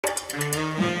Hi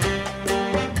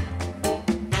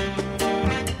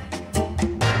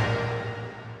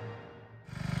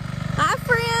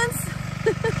friends!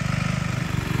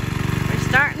 We're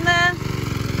starting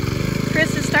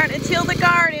Chris is starting to till the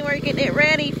garden. We're getting it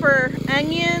ready for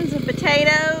onions and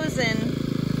potatoes and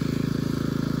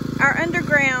our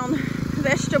underground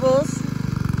vegetables.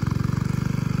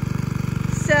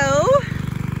 So,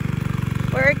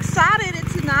 we're excited.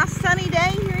 It's a nice sunny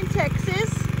day here in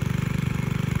Texas.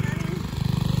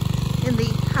 In the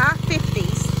high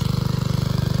 50s.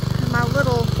 My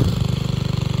little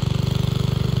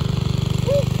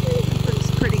looks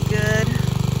pretty good.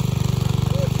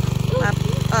 My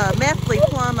Methley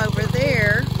plum over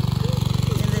there.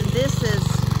 And then this is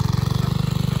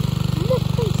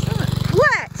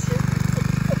what?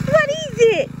 What is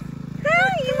it?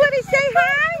 Hi, you want to say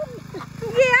hi?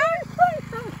 Yeah?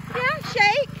 Yeah,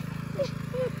 shake.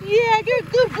 Yeah, you're a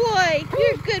good boy.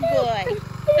 You're a good boy.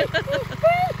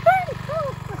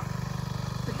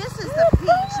 But this is the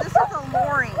peach. This is a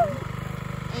Loring,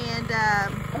 and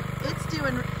it's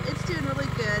doing really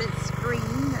good. It's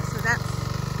green, so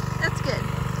that's good.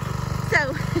 So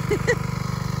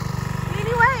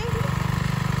anyway,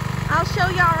 I'll show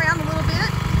y'all around a little bit.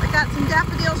 I got some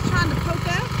daffodils trying to poke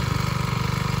up,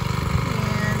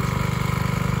 and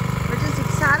we're just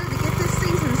excited to get this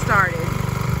season started.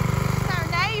 It's our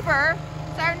neighbor.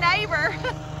 It's our neighbor.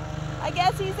 I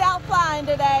guess he's out flying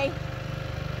today.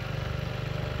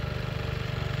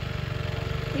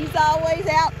 He's always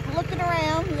out looking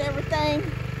around and everything.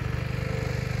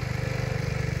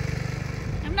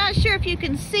 I'm not sure if you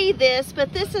can see this,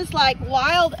 but this is like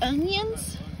wild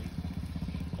onions.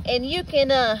 And you can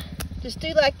just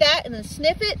do like that and then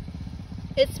sniff it.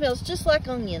 It smells just like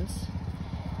onions.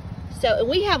 So, and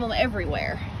we have them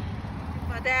everywhere.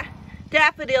 My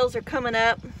daffodils are coming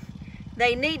up.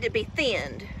 They need to be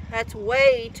thinned. That's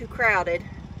way too crowded.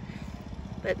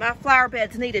 But my flower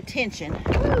beds need attention.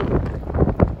 Woo.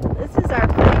 This is our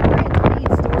favorite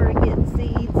feed store to get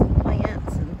seeds and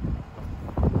plants, and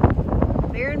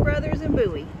Barron Brothers and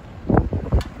Bowie.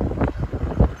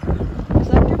 Looks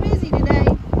like they're busy today.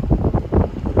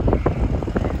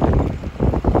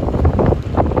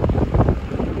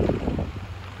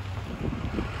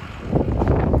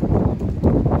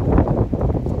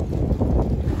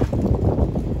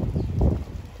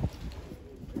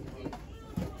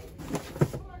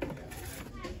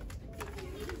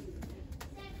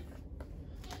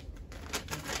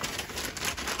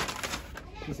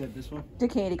 Is that this one? The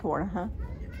candy corn, huh?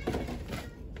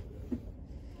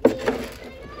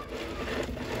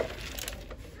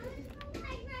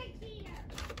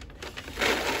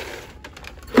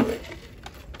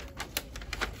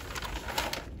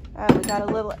 Oh, we got a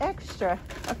little extra.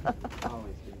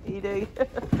 You do.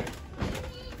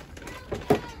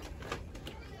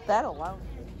 That alone.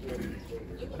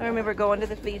 I remember going to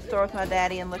the feed store with my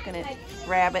daddy and looking at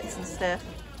rabbits and stuff.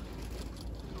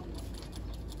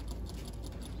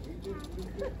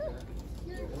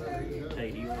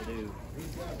 Hey, do you want to do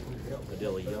the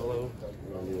dilly yellow?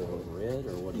 You want to do the red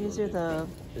or what? These are the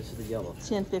This is the yellow.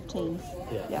 10-15s.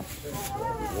 Yeah.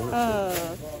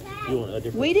 You want a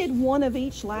different? We did one of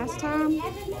each last time,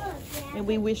 and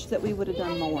we wish that we would have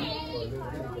done more.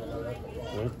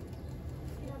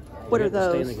 What are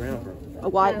those? Stay in the ground for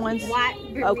White ones? White.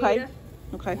 Okay.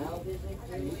 Okay.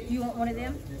 You want one of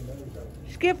them?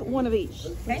 Skip one of each.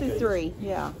 Let's do 3.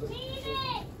 Yeah.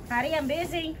 Patty, I'm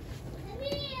busy.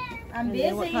 I'm And busy.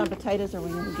 then what kind of potatoes are we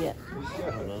going to get? I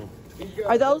don't know.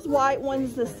 Are those white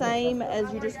ones the same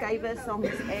as you just gave us on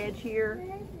this edge here?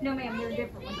 No, ma'am, they're a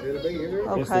different one.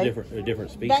 What's the Okay. different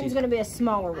That's species? going to be a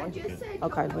smaller one.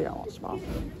 Okay, we don't want small.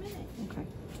 Okay.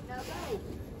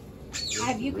 I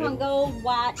have Yukon Gold,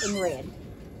 white, and red.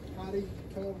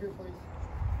 We're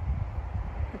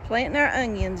planting our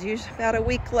onions, usually about a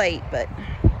week late, but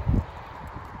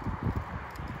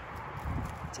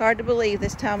it's hard to believe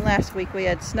this time last week we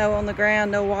had snow on the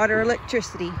ground, no water or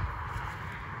electricity.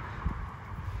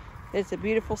 It's a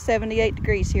beautiful 78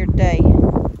 degrees here today. We're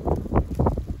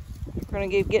going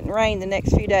to keep getting rain the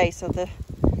next few days, so the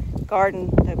garden,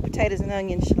 the potatoes and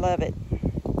onions should love it.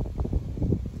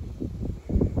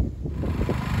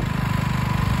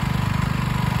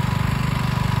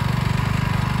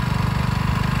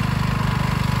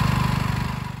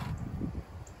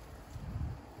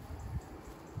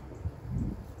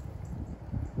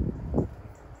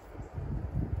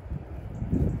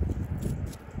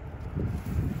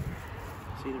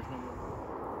 See, there's no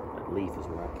more. That leaf is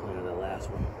where I planted the last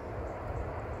one.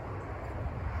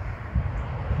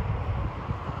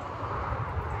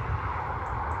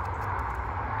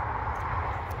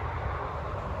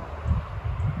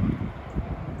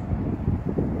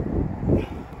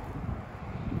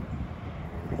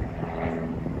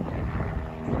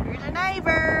 a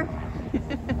neighbor.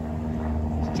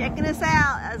 He's checking us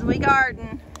out as we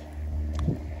garden.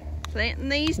 Planting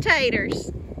these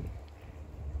taters.